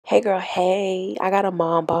Hey girl, hey, I got a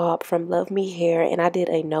mom bob from Luvme Hair and I did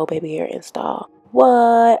a no baby hair install.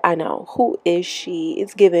 What? I know. Who is she?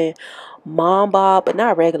 It's giving mom bob, but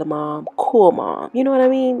not regular mom, cool mom. You know what I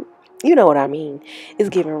mean? You know what I mean. It's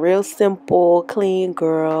giving real simple, clean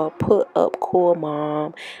girl, put up cool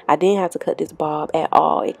mom. I didn't have to cut this bob at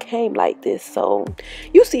all. It came like this. So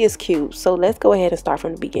you see it's cute. So let's go ahead and start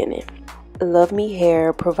from the beginning. Luvme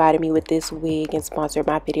Hair provided me with this wig and sponsored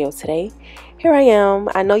my video today. Here I am.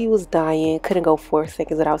 I know you was dying. Couldn't go 4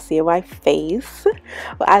 seconds without seeing my face.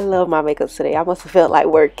 But I love my makeup today. I must have felt like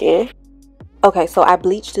working. Okay, so I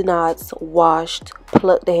bleached the knots, washed,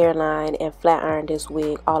 plucked the hairline, and flat ironed this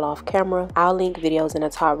wig all off camera. I'll link videos in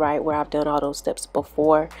the top right where I've done all those steps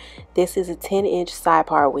before. This is a 10-inch side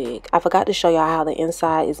part wig. I forgot to show y'all how the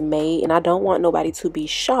inside is made, and I don't want nobody to be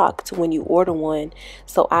shocked when you order one.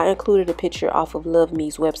 So I included a picture off of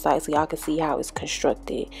Luvme's website so y'all can see how it's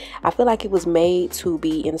constructed. I feel like it was made to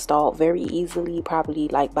be installed very easily, probably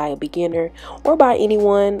like by a beginner or by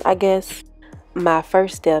anyone, I guess. My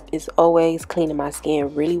first step is always cleaning my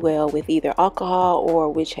skin really well with either alcohol or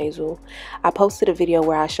witch hazel. I posted a video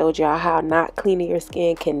where I showed y'all how not cleaning your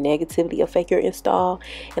skin can negatively affect your install,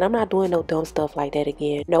 and I'm not doing no dumb stuff like that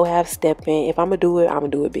again. No half stepping. If I'm gonna do it, I'm gonna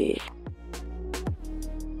do it big.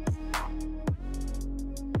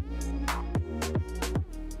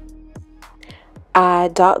 I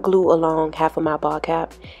dot glue along half of my ball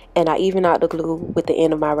cap, and I even out the glue with the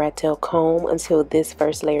end of my rat tail comb until this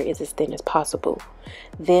first layer is as thin as possible.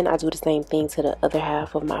 Then I do the same thing to the other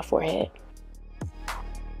half of my forehead.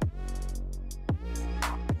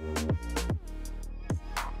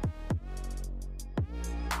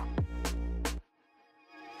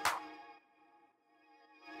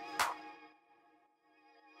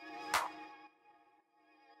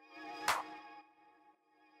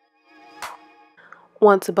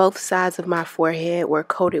 Once both sides of my forehead were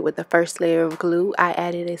coated with the first layer of glue, I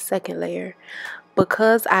added a second layer.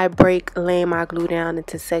 Because I break laying my glue down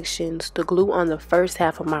into sections, the glue on the first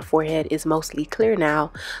half of my forehead is mostly clear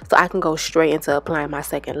now, so I can go straight into applying my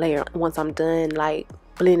second layer. Once I'm done like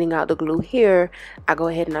blending out the glue here, I go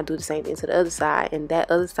ahead and I do the same thing to the other side, and that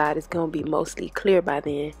other side is going to be mostly clear by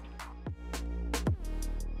then.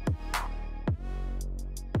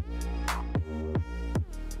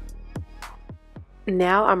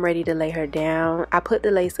 Now I'm ready to lay her down. I put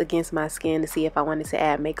the lace against my skin to see if I wanted to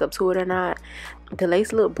add makeup to it or not. The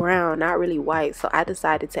lace looked brown, not really white, so I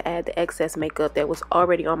decided to add the excess makeup that was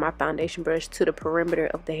already on my foundation brush to the perimeter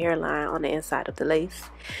of the hairline on the inside of the lace.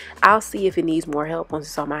 I'll see if it needs more help once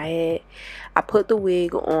it's on my head. I put the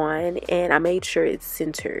wig on and I made sure it's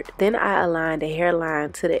centered. Then I aligned the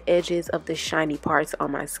hairline to the edges of the shiny parts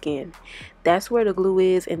on my skin. That's where the glue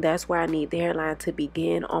is, and that's where I need the hairline to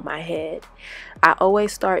begin on my head. I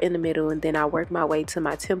always start in the middle and then I work my way to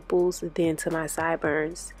my temples, then to my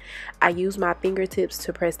sideburns. I use my fingertips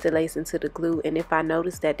to press the lace into the glue, and if I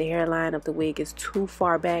notice that the hairline of the wig is too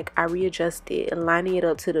far back, I readjust it, lining it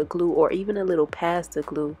up to the glue or even a little past the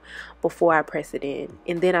glue before I press it in.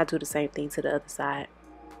 And then I do the same thing to the other side.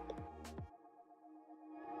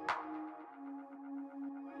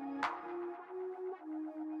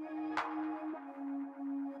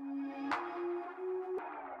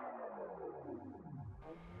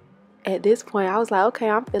 At this point, I was like, okay,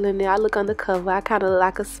 I'm feeling it. I look undercover. I kind of look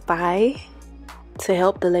like a spy. To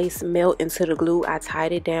help the lace melt into the glue, I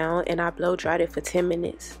tied it down and I blow dried it for 10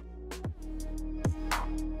 minutes.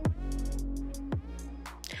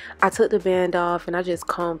 I took the band off and I just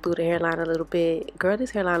combed through the hairline a little bit. Girl, this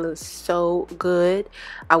hairline looks so good.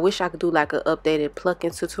 I wish I could do like an updated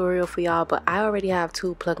plucking tutorial for y'all, but I already have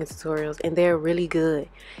 2 plucking tutorials and they're really good.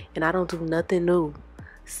 And I don't do nothing new.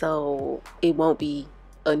 So it won't be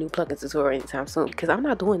a new plucking tutorial anytime soon because I'm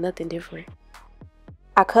not doing nothing different.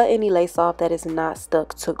 I cut any lace off that is not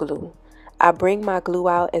stuck to glue. I bring my glue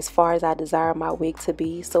out as far as I desire my wig to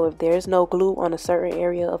be, so if there's no glue on a certain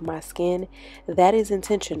area of my skin, that is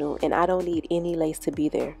intentional and I don't need any lace to be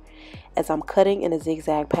there. As I'm cutting in a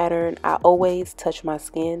zigzag pattern, I always touch my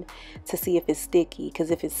skin to see if it's sticky,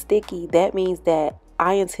 because if it's sticky, that means that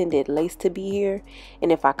I intended lace to be here,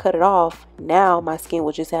 and if I cut it off, now my skin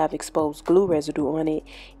will just have exposed glue residue on it,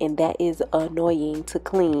 and that is annoying to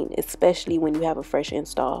clean, especially when you have a fresh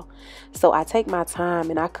install. So I take my time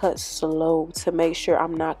and I cut slow to make sure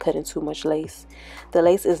I'm not cutting too much lace. The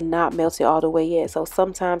lace is not melted all the way yet, so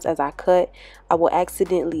sometimes as I cut, I will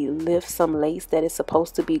accidentally lift some lace that is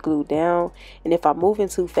supposed to be glued down, and if I'm moving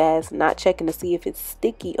too fast, not checking to see if it's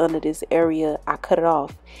sticky under this area, I cut it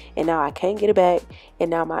off, and now I can't get it back, and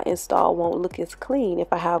now my install won't look as clean.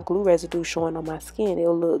 If I have glue residue showing on my skin,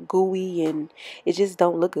 it'll look gooey and it just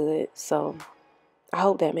don't look good. So I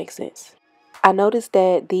hope that makes sense. I noticed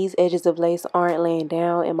that these edges of lace aren't laying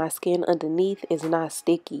down and my skin underneath is not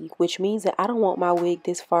sticky, which means that I don't want my wig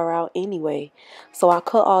this far out anyway. So I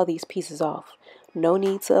cut all these pieces off. No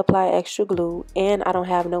need to apply extra glue, and I don't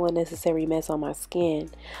have no unnecessary mess on my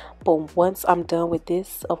skin. But once I'm done with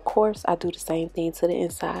this, of course, I do the same thing to the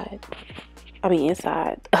inside.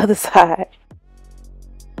 Inside, other side.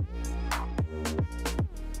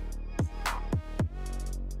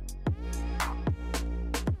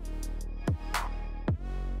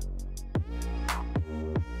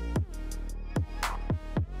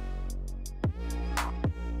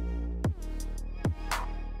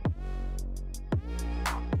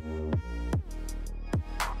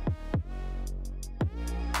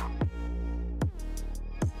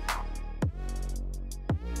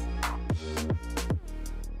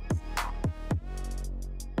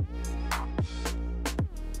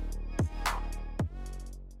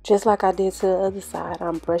 Just like I did to the other side,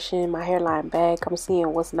 I'm brushing my hairline back. I'm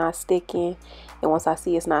seeing what's not sticking. And once I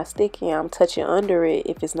see it's not sticking, I'm touching under it.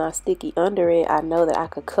 If it's not sticky under it, I know that I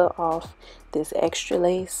could cut off this extra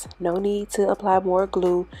lace. No need to apply more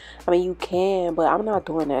glue. You can, but I'm not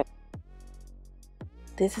doing that.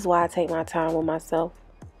 This is why I take my time with myself,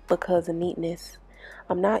 because of neatness.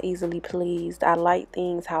 I'm not easily pleased. I like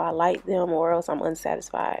things how I like them, or else I'm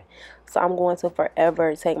unsatisfied. So I'm going to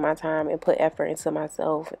forever take my time and put effort into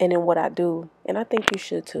myself and in what I do. And I think you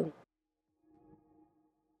should too.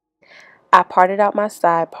 I parted out my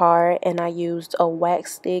side part and I used a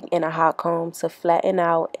wax stick and a hot comb to flatten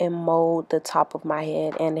out and mold the top of my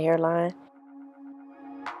head and the hairline.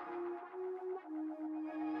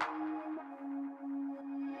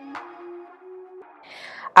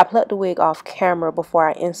 I plucked the wig off camera before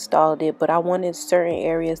I installed it, but I wanted certain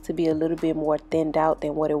areas to be a little bit more thinned out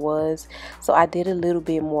than what it was. So I did a little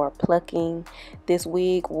bit more plucking. This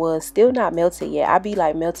wig was still not melted yet. I be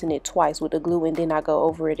like melting it twice with the glue and then I go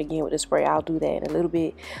over it again with the spray. I'll do that in a little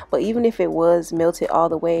bit. But even if it was melted all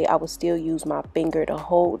the way, I would still use my finger to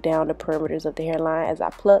hold down the perimeters of the hairline as I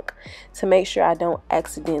pluck to make sure I don't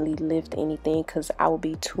accidentally lift anything, because I would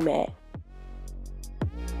be too mad.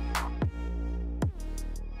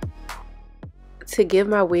 To give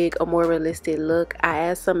my wig a more realistic look, I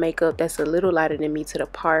add some makeup that's a little lighter than me to the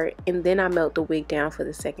part, and then I melt the wig down for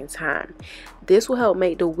the second time. This will help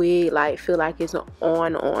make the wig feel like it's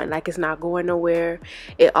on, like it's not going nowhere.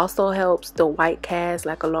 It also helps the white cast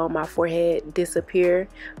along my forehead disappear,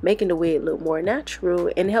 making the wig look more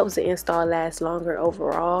natural, and helps the install last longer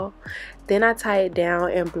overall. Then I tie it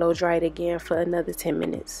down and blow dry it again for another 10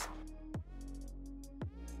 minutes.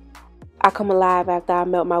 I come alive after I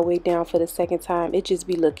melt my wig down for the second time. It just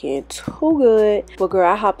be looking too good. But girl,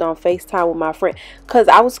 I hopped on FaceTime with my friend because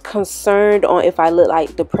I was concerned on if I look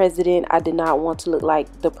like the president. I did not want to look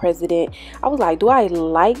like the president. I was like, do I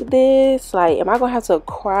like this? Am I gonna have to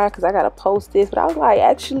cry because I gotta post this? But I was like,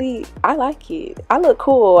 actually, I like it. I look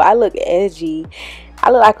cool. I look edgy. I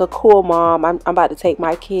look like a cool mom. I'm about to take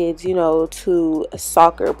my kids, to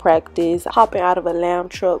soccer practice, hopping out of a lamb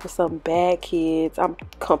truck with some bad kids. I'm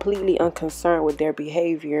completely unconcerned with their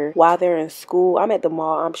behavior while they're in school. I'm at the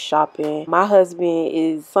mall, I'm shopping. My husband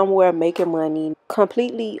is somewhere making money,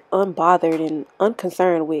 completely unbothered and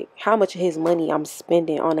unconcerned with how much of his money I'm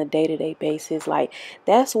spending on a day-to-day basis.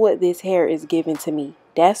 That's what this hair is giving to me.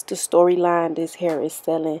 That's the storyline this hair is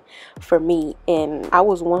selling for me, and I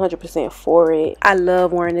was 100% for it. I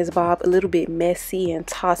love wearing this bob, a little bit messy and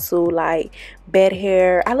tassel like bed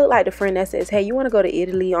hair. I look like the friend that says, hey, you want to go to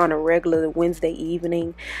Italy on a regular Wednesday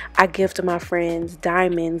evening? I gift my friends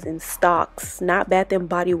diamonds and stocks, not Bath and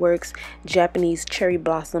Body Works Japanese cherry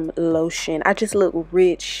blossom lotion. I just look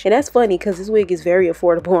rich, and that's funny because this wig is very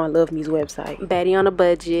affordable on Love Me's website. Baddie on a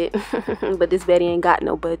budget, but this Baddie ain't got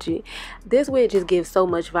no budget. This wig just gives so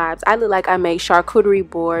much vibes. I look like I make charcuterie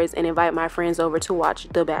boards and invite my friends over to watch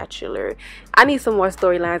The Bachelor. I need some more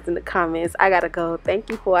storylines in the comments. I gotta go. Thank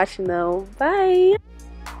you for watching though. Bye.